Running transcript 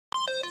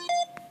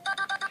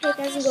Hey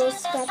guys and girls,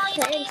 Scott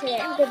here, and today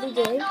I'm going to be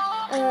doing a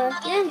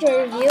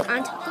Nendoroid review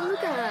on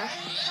Luka.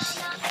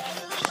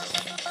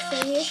 So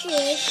here she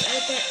is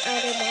with the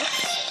outer box,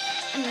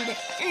 the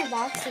inner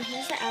box, and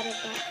here's the outer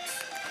box.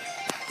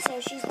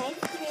 So she's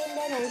 93 in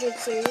the Nendoroid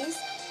series,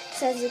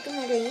 says Luka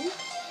Megurine.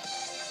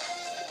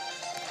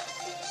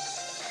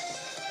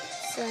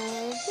 So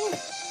yeah.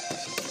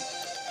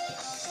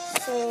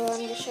 So I'm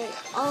going to show you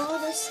all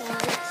the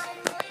sides,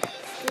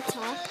 the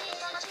top,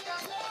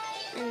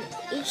 and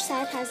each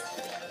side has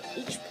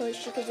each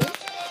push you could do.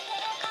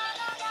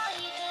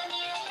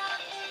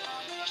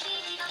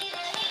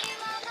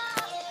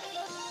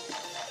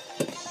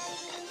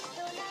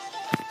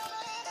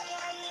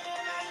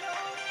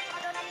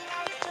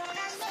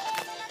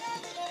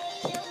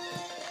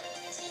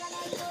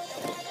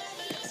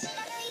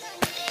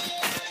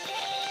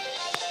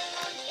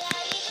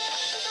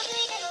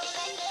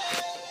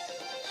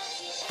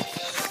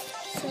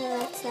 So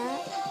that's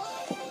that.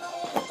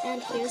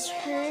 And here's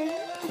her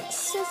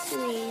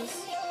accessories.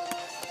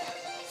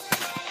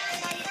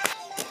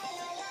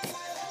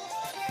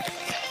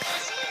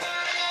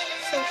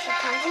 So she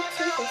comes with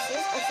two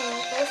faces, a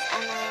family face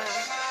and a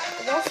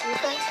best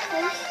reference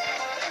face.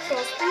 She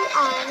has 3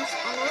 arms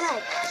and a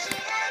leg.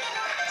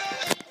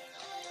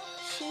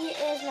 She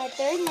is my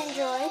 3rd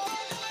Nendoroid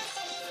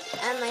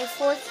and my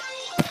 4th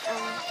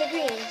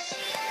figurine.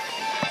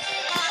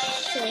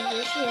 So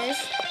here she is.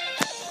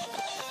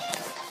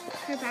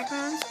 Her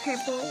background's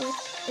purple with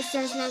it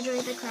says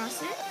Nendoroid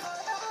across it.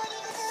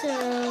 So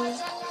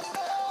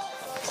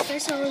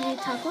first I'll review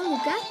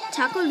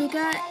Luka.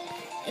 Luka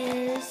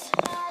is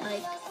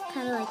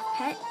kind of like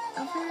pet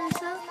of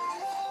herself,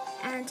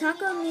 and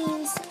Taco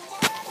means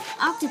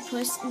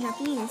octopus in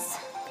Japanese.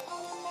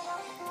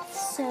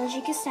 So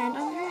she can stand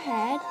on her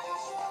head.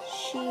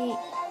 She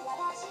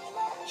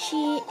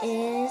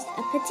is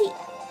a petite.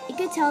 You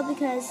could tell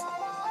because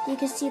you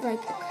can see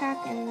like a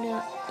crack and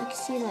you can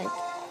see like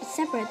it's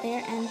separate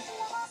there, and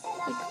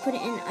you could put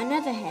it in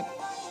another head.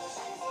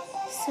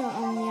 So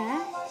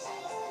yeah,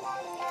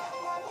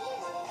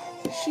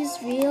 she's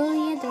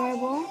really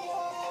adorable.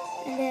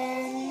 And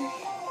then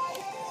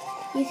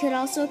you could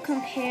also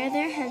compare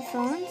their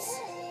headphones.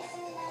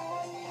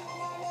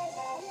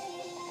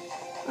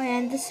 Oh,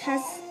 and this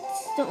has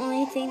the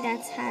only thing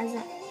that has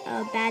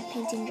a bad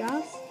painting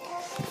job.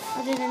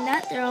 Other than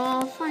that, they're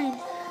all fine.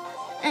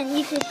 And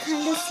you could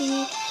kind of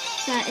see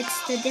that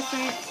it's the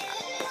different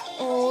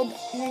old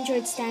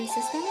Nendoroid stand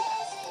system.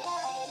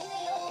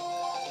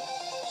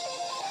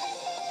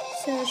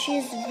 So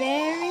she's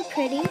very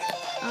pretty.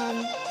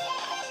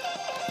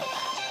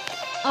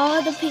 All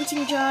of the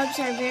painting jobs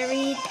are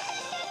very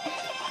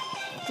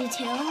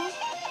detailed.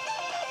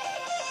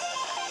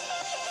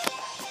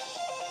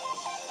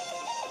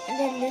 And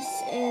then this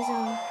is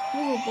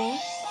movable.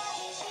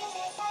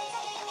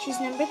 She's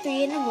number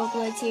 3 in the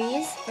Nendoroid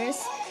series.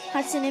 First,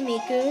 Hatsune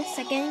Miku.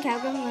 Second,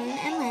 Cowgirl Moon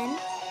and Len.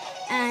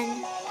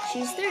 And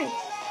she's 3rd.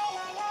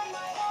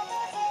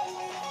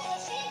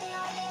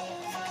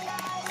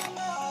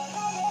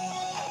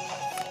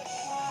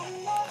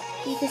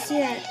 You can see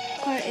that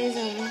part is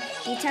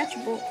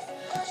detachable.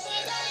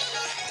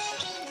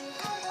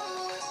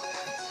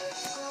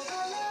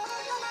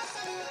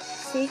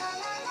 See?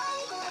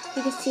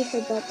 You can see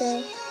her butt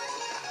there.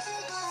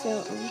 So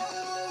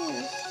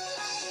yeah.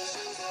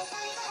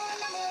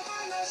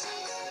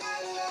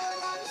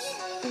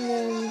 And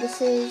then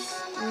this is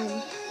how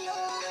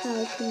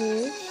it can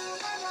move.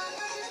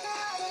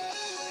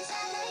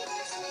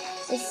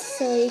 It's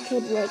so you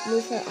could like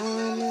move her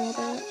arm and all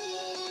that.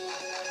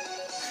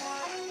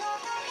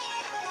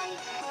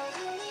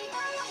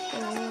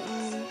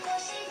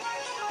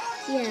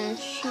 Yeah,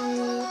 she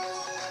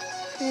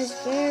has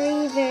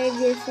very, very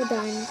beautiful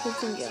diamond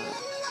painting job.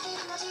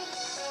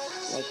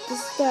 Like, this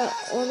is the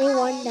only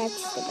one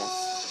that's the best.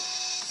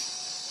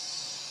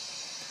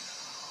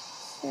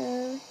 So,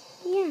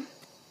 yeah.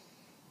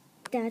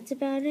 That's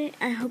about it.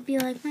 I hope you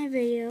like my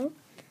video.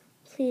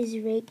 Please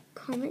rate,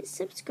 comment,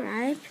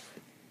 subscribe.